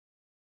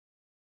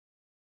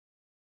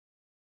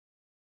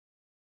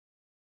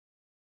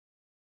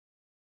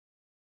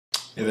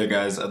Hey there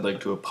guys, I'd like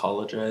to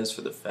apologize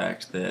for the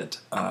fact that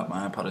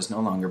my iPod is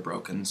no longer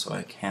broken, so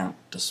I can't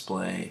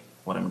display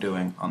what I'm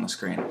doing on the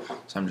screen.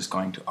 So I'm just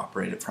going to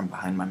operate it from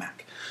behind my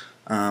Mac.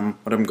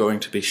 What I'm going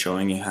to be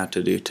showing you how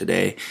to do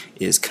today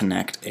is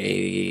connect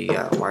a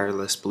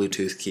wireless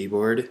Bluetooth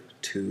keyboard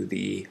to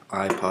the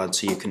iPod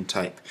so you can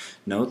type.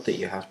 Note that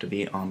you have to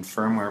be on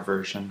firmware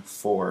version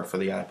 4 for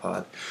the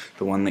iPod,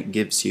 the one that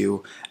gives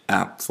you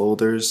app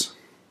folders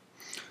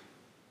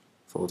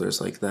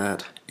like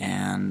that,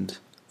 and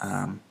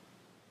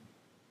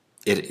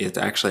it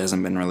actually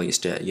hasn't been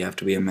released yet. You have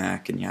to be a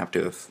Mac and you have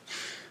to have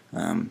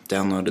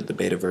downloaded the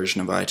beta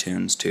version of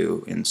iTunes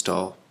to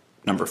install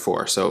number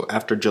 4. So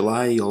after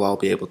July you'll all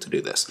be able to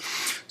do this.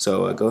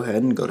 So go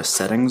ahead and go to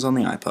Settings on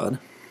the iPod.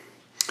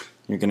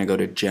 You're going to go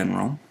to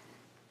General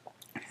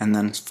and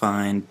then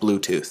find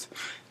Bluetooth.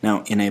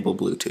 Now enable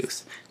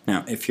Bluetooth.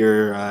 Now if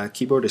your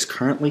keyboard is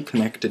currently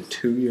connected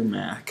to your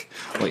Mac,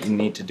 what you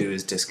need to do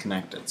is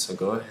disconnect it. So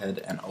go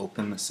ahead and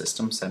open the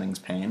System Settings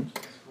pane,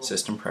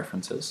 System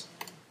Preferences.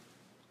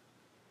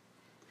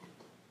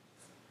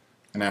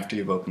 And after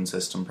you've opened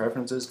System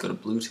Preferences, go to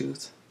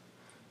Bluetooth,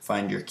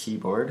 find your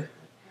keyboard,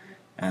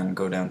 and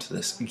go down to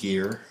this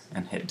gear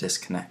and hit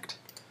disconnect.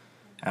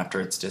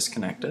 After it's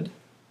disconnected,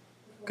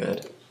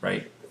 good,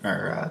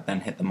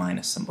 then hit the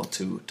minus symbol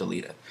to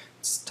delete it.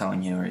 It's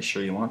telling you, are you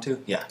sure you want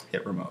to? Yeah,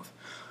 hit remove.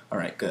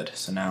 Alright, good.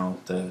 So now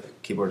the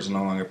keyboard is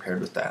no longer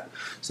paired with that.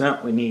 So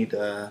now we need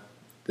the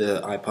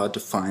iPod to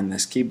find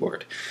this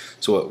keyboard.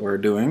 So what we're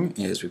doing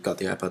is we've got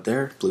the iPod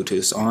there,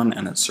 Bluetooth's on,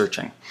 and it's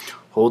searching.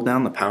 Hold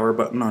down the power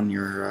button on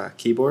your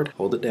keyboard,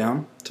 hold it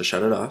down to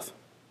shut it off.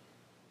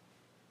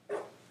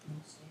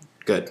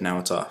 Good, now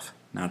it's off.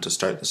 Now to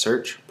start the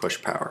search,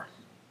 push power.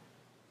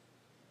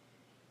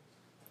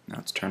 Now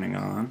it's turning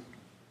on.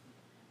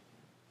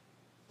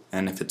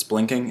 And if it's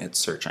blinking, it's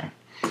searching.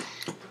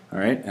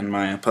 Alright, and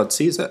my iPod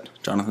sees it,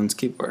 Jonathan's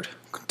keyboard.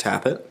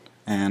 Tap it,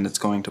 and it's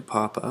going to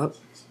pop up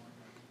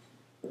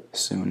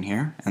soon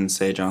here and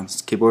say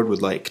Jonathan's keyboard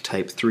would like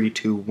type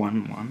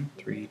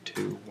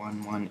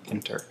 3211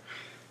 enter.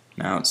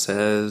 Now it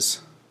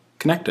says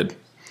connected.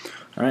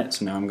 Alright,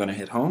 so now I'm going to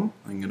hit home.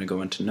 I'm going to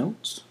go into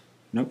notes,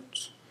 going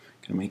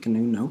to make a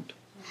new note,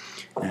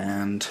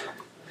 and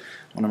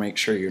I want to make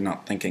sure you're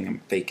not thinking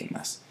I'm faking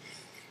this.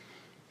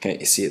 Okay,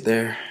 you see it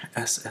there?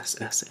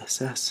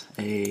 S,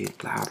 A,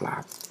 blah,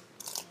 blah.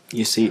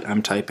 You see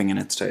I'm typing and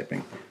it's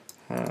typing.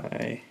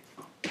 Hi,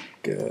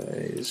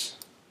 guys.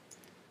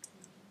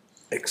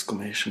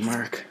 Exclamation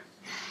mark.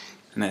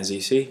 And as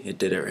you see, it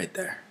did it right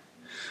there.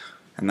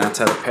 And that's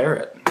how to pair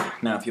it.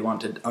 Now if you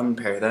want to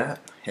unpair that,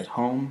 hit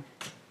home,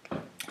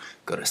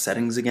 go to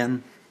settings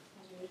again,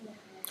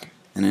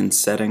 and in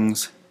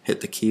settings,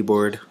 hit the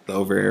keyboard, the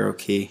over arrow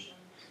key,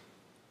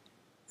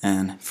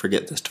 and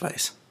forget this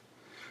device.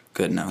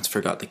 Good, now it's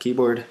forgot the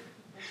keyboard.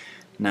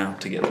 Now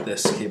to get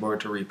this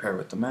keyboard to repair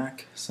with the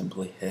Mac,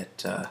 simply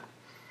hit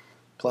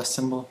plus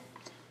symbol,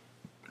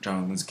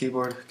 Jonathan's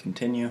keyboard,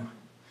 continue,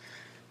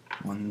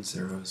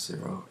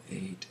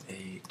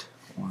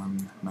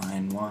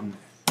 100888191,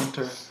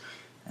 enter,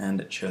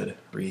 and it should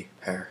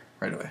repair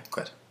right away.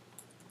 Quit.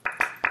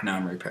 Now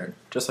I'm repaired,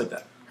 just like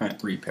that.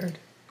 Alright, repaired.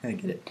 I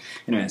get it.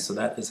 Anyway, so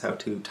that is how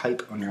to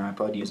type on your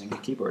iPod using a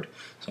keyboard.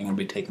 So I'm going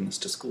to be taking this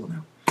to school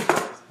now.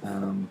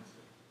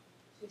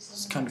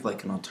 It's kind of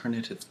like an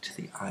alternative to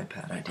the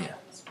iPad idea.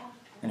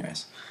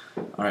 Anyways,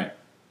 alright,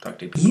 talk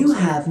to you people soon. You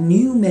have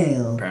new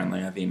mail. Apparently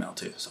I have email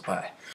too, so bye.